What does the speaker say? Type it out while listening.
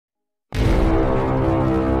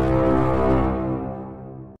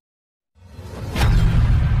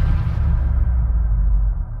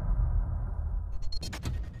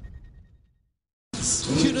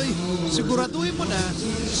siguraduhin mo na,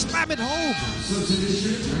 spam it home.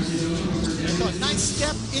 Ito, nice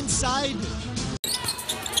step inside.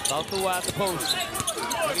 Tautuwa at the post.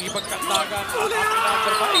 Mag-ipagkantagan ang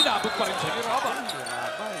number 5. Inabot pa rin siya ni Raba.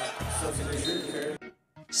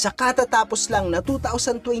 Sa katatapos lang na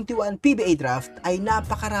 2021 PBA draft ay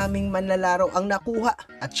napakaraming manlalaro ang nakuha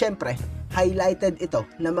at syempre highlighted ito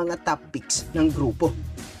ng mga top picks ng grupo.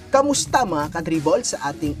 Kamusta mga ka-dribol?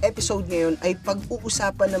 Sa ating episode ngayon ay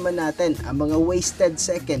pag-uusapan naman natin ang mga wasted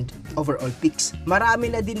second overall picks.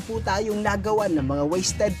 Marami na din po tayong nagawan ng mga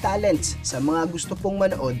wasted talents. Sa mga gusto pong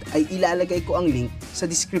manood ay ilalagay ko ang link sa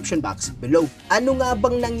description box below. Ano nga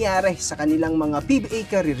bang nangyari sa kanilang mga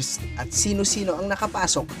PBA careers at sino-sino ang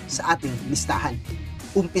nakapasok sa ating listahan?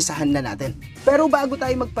 Umpisahan na natin. Pero bago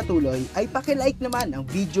tayo magpatuloy ay paki-like naman ang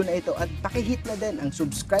video na ito at paki-hit na din ang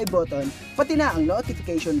subscribe button pati na ang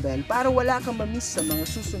notification bell para wala kang ma-miss sa mga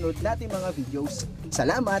susunod nating mga videos.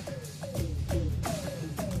 Salamat!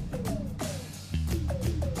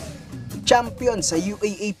 Champion sa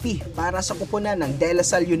UAAP para sa kupunan ng De La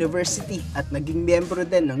Salle University at naging miyembro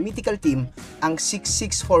din ng mythical team ang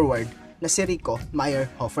 6'6" forward na si Rico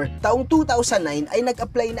Meyerhofer. Taong 2009 ay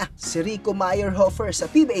nag-apply na si Rico Meyerhofer sa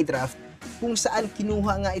PBA draft kung saan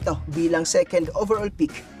kinuha nga ito bilang second overall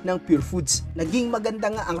pick ng Pure Foods. Naging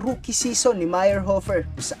maganda nga ang rookie season ni Meyerhofer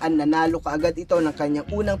kung saan nanalo kaagad ito ng kanyang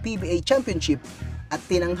unang PBA championship at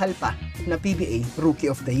tinanghal pa na PBA Rookie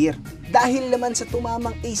of the Year. Dahil naman sa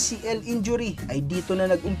tumamang ACL injury ay dito na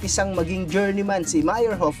nag-umpisang maging journeyman si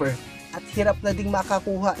Meyerhofer at hirap na ding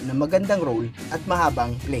makakuha ng magandang role at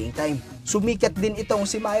mahabang playing time. Sumikat din itong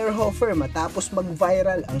si Meyerhofer matapos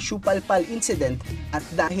mag-viral ang shoe palpal incident at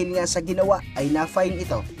dahil nga sa ginawa ay na-fine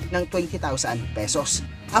ito ng 20,000 pesos.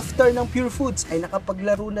 After ng Pure Foods ay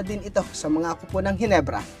nakapaglaro na din ito sa mga kupo ng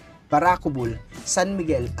Ginebra, Baracubul, San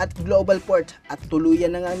Miguel at Global Port at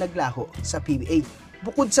tuluyan na nga naglaho sa PBA.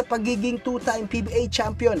 Bukod sa pagiging two-time PBA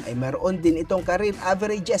champion ay meron din itong career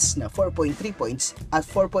averages na 4.3 points at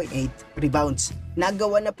 4.8 rebounds.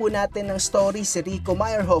 Nagawa na po natin ng story si Rico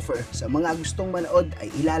Meyerhofer. Sa mga gustong manood ay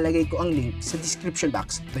ilalagay ko ang link sa description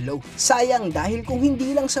box below. Sayang dahil kung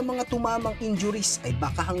hindi lang sa mga tumamang injuries ay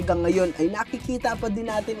baka hanggang ngayon ay nakikita pa din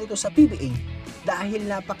natin ito sa PBA dahil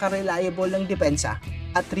napaka-reliable ng depensa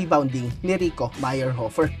at rebounding ni Rico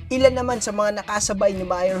Meyerhofer. Ilan naman sa mga nakasabay ni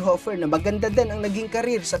Meyerhofer na maganda din ang naging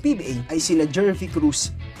karir sa PBA ay sina Jervy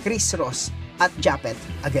Cruz, Chris Ross at Japet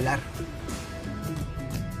Aguilar.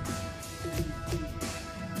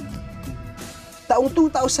 Taong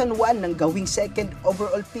 2001 nang gawing second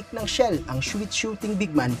overall pick ng Shell ang sweet shooting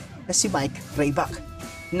big man na si Mike Rayback.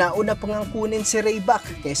 Nauna pang ang kunin si Rayback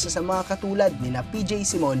kaysa sa mga katulad ni na PJ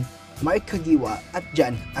Simon, Mark Kagiwa at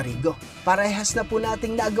Jan Arrigo. Parehas na po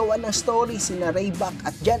nating nagawa ng story sina Rayback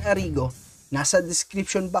at Jan Arrigo. Nasa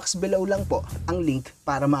description box below lang po ang link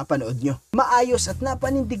para mapanood nyo. Maayos at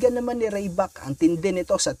napanindigan naman ni Rayback ang tindi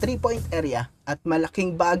nito sa 3-point area at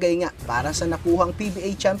malaking bagay nga para sa nakuhang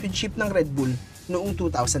PBA championship ng Red Bull noong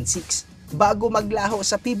 2006. Bago maglaho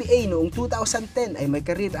sa PBA noong 2010 ay may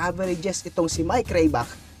career averages itong si Mike Rayback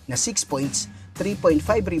na 6 points, 3.5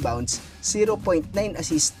 rebounds, 0.9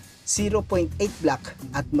 assists, 0.8 block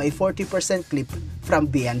at may 40% clip from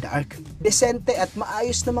beyond the arc. Desente at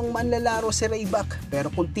maayos namang manlalaro si Rayback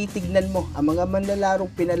pero kung titignan mo ang mga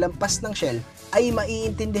manlalarong pinalampas ng Shell ay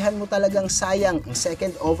maiintindihan mo talagang sayang ang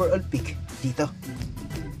second overall pick dito.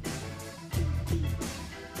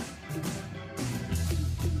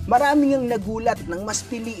 Maraming ang nagulat nang mas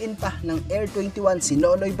piliin pa ng Air 21 si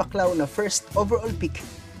Nonoy Baclao na first overall pick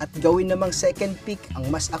at gawin namang second pick ang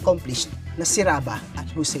mas accomplished na si Raba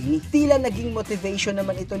al-Hussaini. Tila naging motivation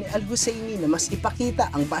naman ito ni al-Hussaini na mas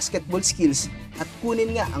ipakita ang basketball skills at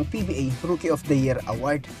kunin nga ang PBA Rookie of the Year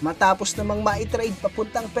Award. Matapos namang maitrade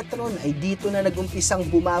papuntang Petron ay dito na nagumpisang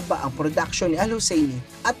bumaba ang production ni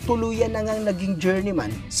al-Hussaini at tuluyan na ngang naging journeyman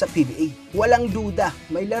sa PBA. Walang duda,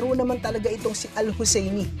 may laro naman talaga itong si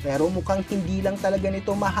al-Hussaini pero mukhang hindi lang talaga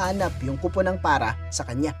nito mahanap yung kuponang para sa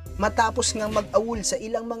kanya. Matapos ngang mag-awol sa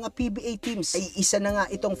ilang mga PBA teams ay isa na nga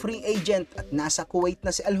itong free agent at nasa Kuwait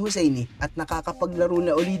na si al-Hussaini at nakakapaglaro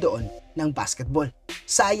na uli doon ng basketball.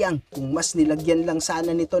 Sayang, kung mas nilagyan lang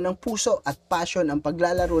sana nito ng puso at passion ang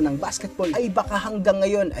paglalaro ng basketball ay baka hanggang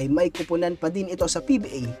ngayon ay may kupunan pa din ito sa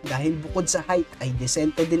PBA dahil bukod sa height ay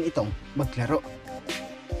desente din itong maglaro.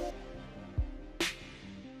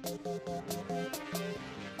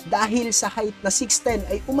 Dahil sa height na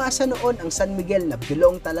 6'10 ay umasa noon ang San Miguel na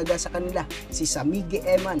belong talaga sa kanila, si Samige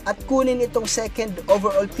Eman, at kunin itong second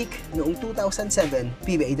overall pick noong 2007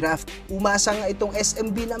 PBA draft. Umasa nga itong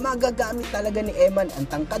SMB na magagamit talaga ni Eman ang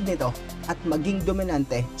tangkad nito at maging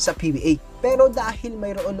dominante sa PBA. Pero dahil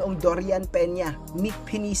mayroon noong Dorian Peña, Mick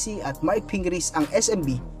Pinisi at Mark Pingris ang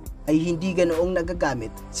SMB, ay hindi ganoong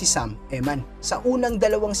nagagamit si Sam Eman. Sa unang 2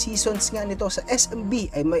 seasons nga nito sa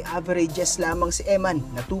SMB ay may averages lamang si Eman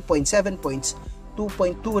na 2.7 points,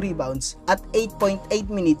 2.2 rebounds at 8.8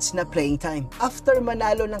 minutes na playing time. After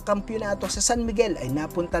manalo ng kampyonato sa San Miguel ay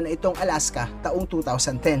napunta na itong Alaska taong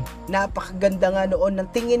 2010. Napakaganda nga noon ng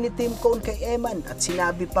tingin ni Tim Cone kay Eman at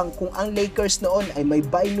sinabi pang kung ang Lakers noon ay may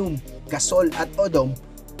Bynum, Gasol at Odom,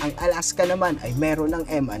 ang Alaska naman ay meron ng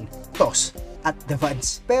Eman, Toss at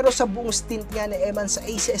Devans. Pero sa buong stint nga ni Eman sa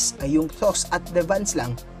Aces ay yung Toss at Devans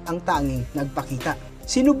lang ang tanging nagpakita.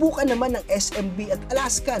 Sinubukan naman ng SMB at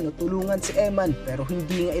Alaska na tulungan si Eman pero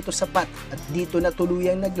hindi nga ito sapat at dito na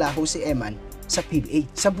tuluyang naglaho si Eman sa PBA.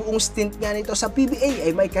 Sa buong stint nga nito sa PBA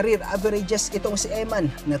ay may career averages itong si Eman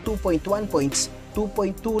na 2.1 points,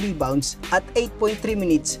 2.2 rebounds at 8.3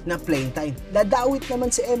 minutes na playing time. Dadawit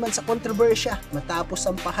naman si Eman sa kontrobersya matapos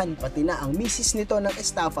sampahan pati na ang misis nito ng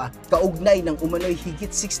estafa kaugnay ng umano'y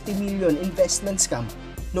higit 60 million investment scam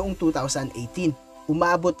noong 2018.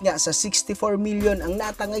 Umabot nga sa 64 million ang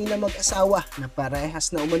natangay na mag-asawa na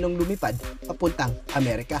parehas na umanong lumipad papuntang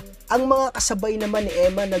Amerika. Ang mga kasabay naman ni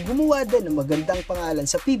Eman na gumawa din ng magandang pangalan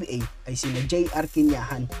sa PBA ay sina J.R.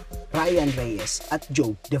 Kinyahan, Ryan Reyes at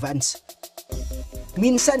Joe Devans.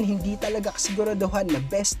 Minsan hindi talaga kasiguraduhan na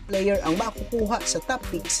best player ang makukuha sa top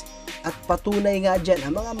picks at patunay nga dyan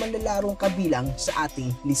ang mga manlalarong kabilang sa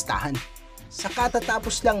ating listahan. Sa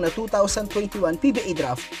katatapos lang na 2021 PBA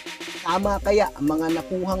draft, tama kaya ang mga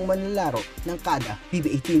nakuhang manlalaro ng kada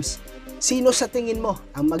PBA teams? Sino sa tingin mo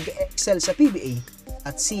ang mag-excel sa PBA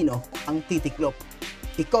at sino ang titiklop?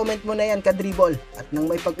 I-comment mo na yan ka-dribol at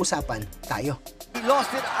nang may pag-usapan tayo. He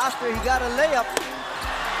lost it after he got a layup.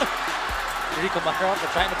 Rico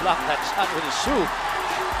Macarofa trying to block that shot with his shoe.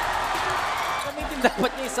 Gamitin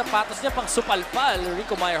dapat niya yung sapatos niya pang supalpal,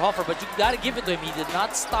 Rico Meyerhofer, but you gotta give it to him. He did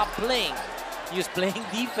not stop playing. He was playing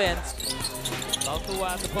defense. Down to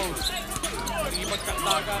the post.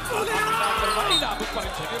 Ipagkantagan. Inabot pa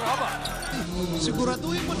rin siya ni Rama.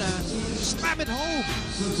 Siguraduhin mo na, spam it home.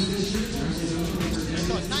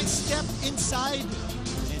 Ito, nice step inside.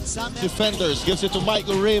 And Sam Defenders gives it to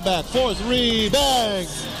Michael Rayback. 4-3, bang!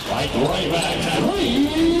 Michael Rayback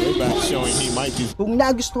showing he might be. Kung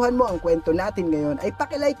nagustuhan mo ang kwento natin ngayon ay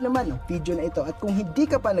paki-like naman ang video na ito at kung hindi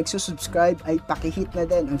ka pa nagsusubscribe ay paki-hit na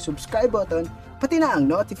din ang subscribe button pati na ang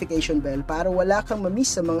notification bell para wala kang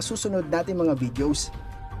ma-miss sa mga susunod nating mga videos.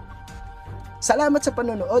 Salamat sa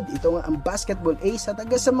panonood. Ito nga ang Basketball Ace at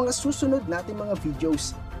hanggang sa mga susunod nating mga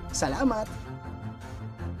videos. Salamat!